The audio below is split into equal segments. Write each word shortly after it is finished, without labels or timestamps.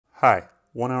Hi,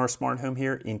 1 Hour Smart Home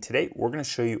here, and today we're going to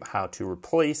show you how to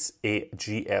replace a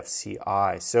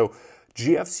GFCI. So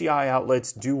GFCI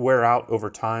outlets do wear out over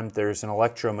time. There's an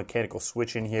electromechanical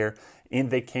switch in here,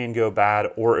 and they can go bad,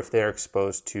 or if they're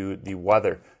exposed to the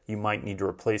weather, you might need to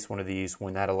replace one of these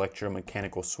when that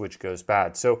electromechanical switch goes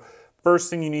bad. So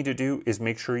first thing you need to do is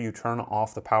make sure you turn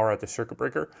off the power at the circuit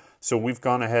breaker. So we've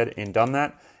gone ahead and done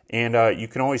that. And you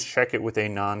can always check it with a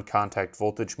non-contact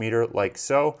voltage meter like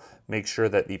so. Make sure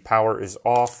that the power is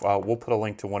off. We'll put a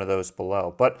link to one of those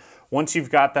below. But once you've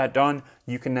got that done,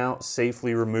 you can now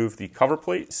safely remove the cover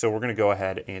plate. So we're going to go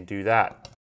ahead and do that.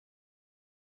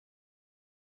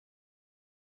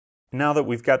 Now that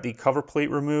we've got the cover plate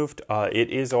removed, it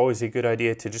is always a good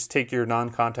idea to just take your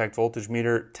non-contact voltage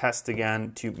meter, test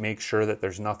again to make sure that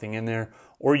there's nothing in there,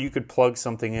 or you could plug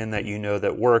something in that you know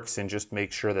that works and just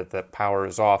make sure that the power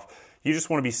is off. You just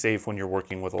want to be safe when you're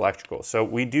working with electrical. So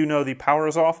we do know the power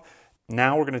is off.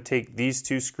 Now we're going to take these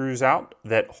two screws out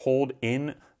that hold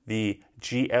in the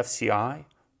GFCI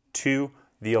to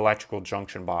the electrical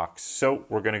junction box. So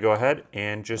we're going to go ahead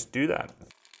and just do that.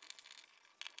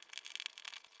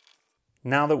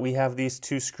 Now that we have these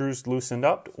two screws loosened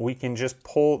up, we can just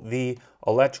pull the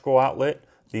electrical outlet,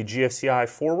 the GFCI,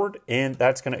 forward, and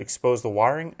that's going to expose the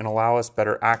wiring and allow us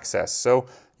better access. So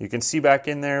you can see back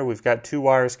in there, we've got two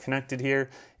wires connected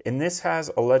here, and this has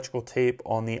electrical tape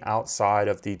on the outside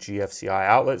of the GFCI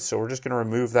outlet. So we're just going to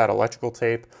remove that electrical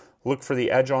tape, look for the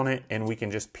edge on it, and we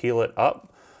can just peel it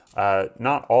up.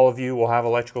 Not all of you will have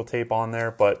electrical tape on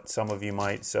there, but some of you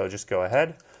might, so just go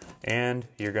ahead. And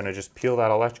you're going to just peel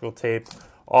that electrical tape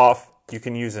off. You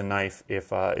can use a knife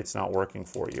if it's not working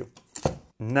for you.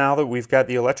 Now that we've got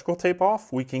the electrical tape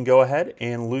off, we can go ahead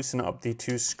and loosen up the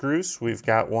two screws. We've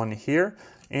got one here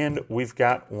and we've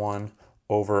got one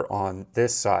over on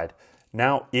this side.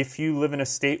 Now, if you live in a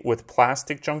state with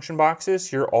plastic junction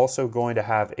boxes, you're also going to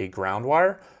have a ground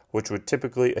wire, which would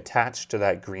typically attach to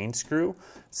that green screw.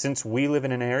 Since we live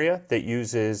in an area that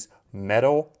uses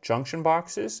metal junction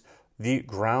boxes, the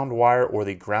ground wire or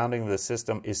the grounding of the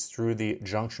system is through the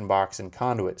junction box and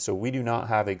conduit. So we do not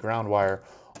have a ground wire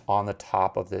on the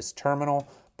top of this terminal,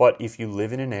 but if you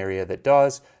live in an area that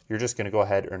does, you're just going to go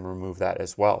ahead and remove that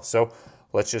as well. So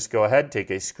let's just go ahead,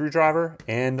 take a screwdriver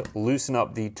and loosen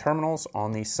up the terminals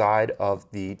on the side of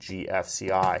the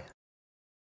GFCI.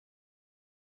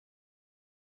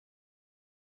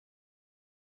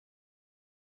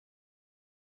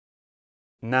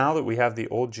 Now that we have the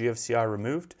old GFCI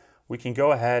removed, we can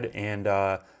go ahead and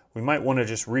we might want to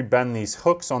just rebend these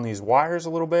hooks on these wires a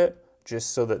little bit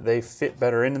just so that they fit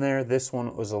better in there. This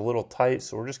one was a little tight,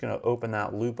 so we're just going to open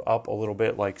that loop up a little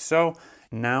bit like so.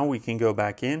 Now we can go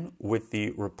back in with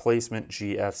the replacement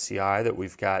GFCI that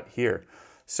we've got here.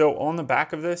 So on the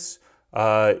back of this,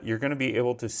 you're going to be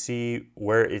able to see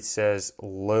where it says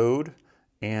load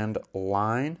and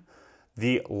line.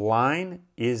 The line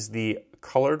is the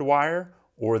colored wire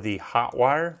or the hot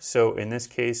wire. So in this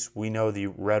case, we know the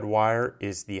red wire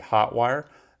is the hot wire.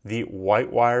 The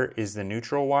white wire is the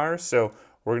neutral wire. So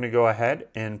we're going to go ahead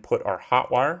and put our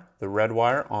hot wire, the red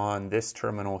wire, on this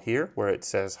terminal here where it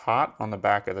says hot on the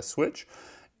back of the switch.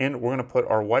 And we're going to put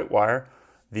our white wire,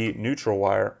 the neutral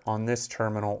wire, on this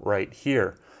terminal right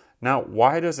here. Now,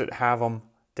 why does it have them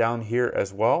down here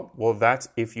as well? Well, that's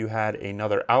if you had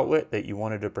another outlet that you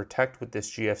wanted to protect with this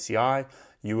GFCI,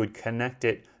 you would connect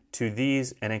it to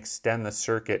these and extend the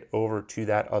circuit over to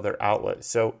that other outlet.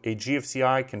 So a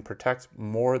GFCI can protect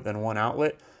more than one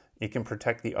outlet. It can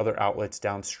protect the other outlets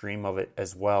downstream of it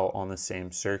as well on the same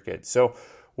circuit. So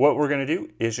what we're going to do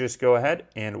is just go ahead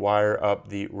and wire up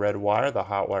the red wire, the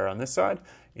hot wire on this side,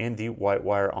 and the white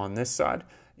wire on this side.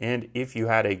 And if you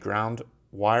had a ground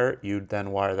wire, you'd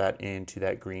then wire that into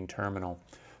that green terminal.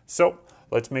 So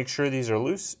let's make sure these are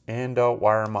loose and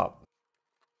wire them up.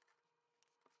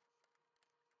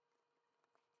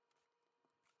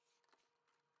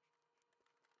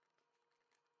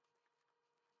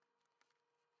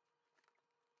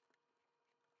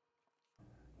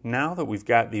 Now that we've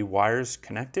got the wires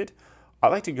connected, I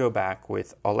like to go back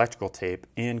with electrical tape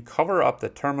and cover up the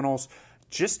terminals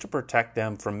just to protect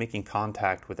them from making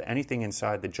contact with anything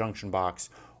inside the junction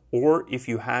box. Or if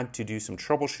you had to do some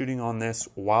troubleshooting on this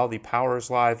while the power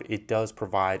is live, it does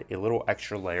provide a little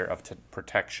extra layer of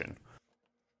protection.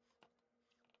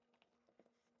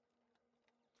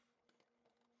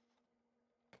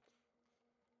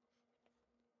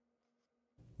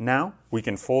 Now we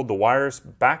can fold the wires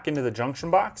back into the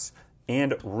junction box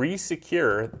and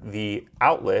re-secure the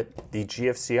outlet, the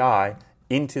GFCI,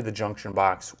 into the junction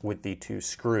box with the two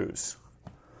screws.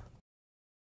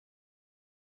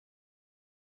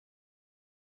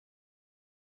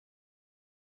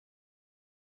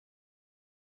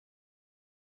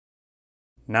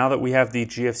 Now that we have the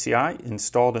GFCI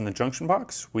installed in the junction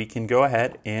box, we can go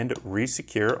ahead and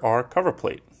re-secure our cover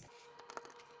plate.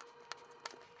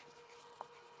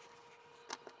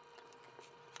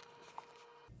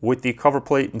 With the cover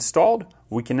plate installed,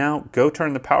 we can now go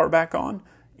turn the power back on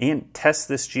and test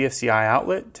this GFCI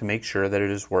outlet to make sure that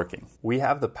it is working. We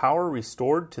have the power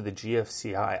restored to the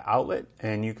GFCI outlet,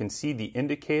 and you can see the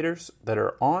indicators that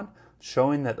are on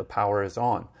showing that the power is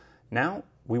on. Now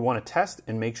we want to test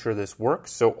and make sure this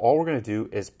works, so all we're going to do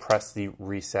is press the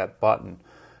reset button.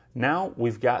 Now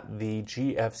we've got the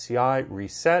GFCI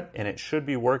reset and it should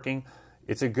be working.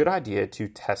 It's a good idea to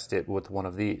test it with one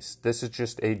of these. This is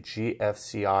just a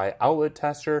GFCI outlet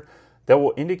tester that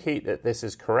will indicate that this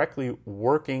is correctly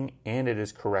working and it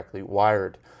is correctly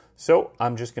wired. So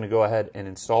I'm just going to go ahead and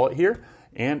install it here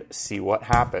and see what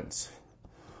happens.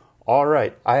 All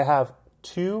right, I have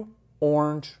 2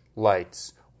 orange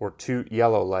lights or 2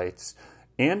 yellow lights.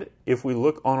 And if we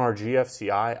look on our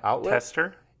GFCI outlet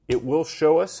tester, it will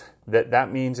show us that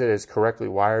that means it is correctly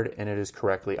wired and it is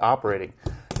correctly operating.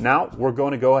 Now we're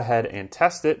going to go ahead and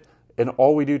test it, and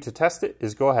all we do to test it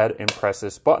is go ahead and press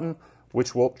this button,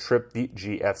 which will trip the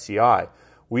GFCI.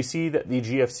 We see that the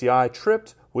GFCI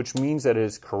tripped, which means that it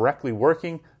is correctly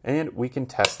working, and we can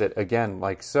test it again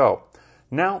like so.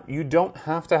 Now, you don't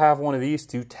have to have one of these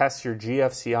to test your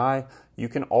GFCI. You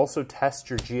can also test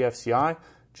your GFCI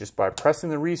just by pressing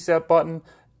the reset button,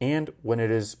 and when it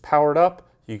is powered up,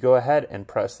 you go ahead and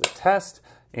press the test,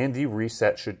 and the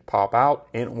reset should pop out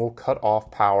and it will cut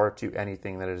off power to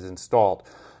anything that is installed.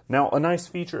 Now, a nice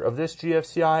feature of this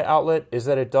GFCI outlet is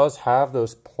that it does have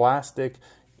those plastic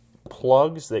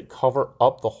plugs that cover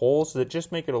up the holes that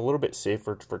just make it a little bit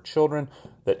safer for children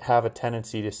that have a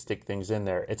tendency to stick things in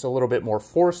there. It's a little bit more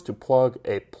forced to plug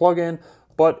a plug in,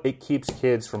 but it keeps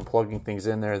kids from plugging things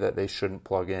in there that they shouldn't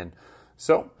plug in.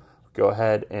 So go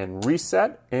ahead and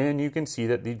reset, and you can see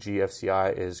that the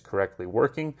GFCI is correctly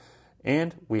working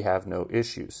and we have no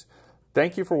issues.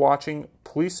 Thank you for watching.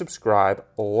 Please subscribe,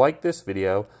 like this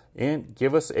video, and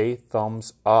give us a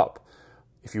thumbs up.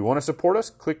 If you want to support us,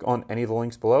 click on any of the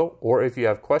links below, or if you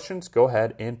have questions, go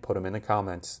ahead and put them in the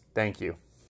comments. Thank you.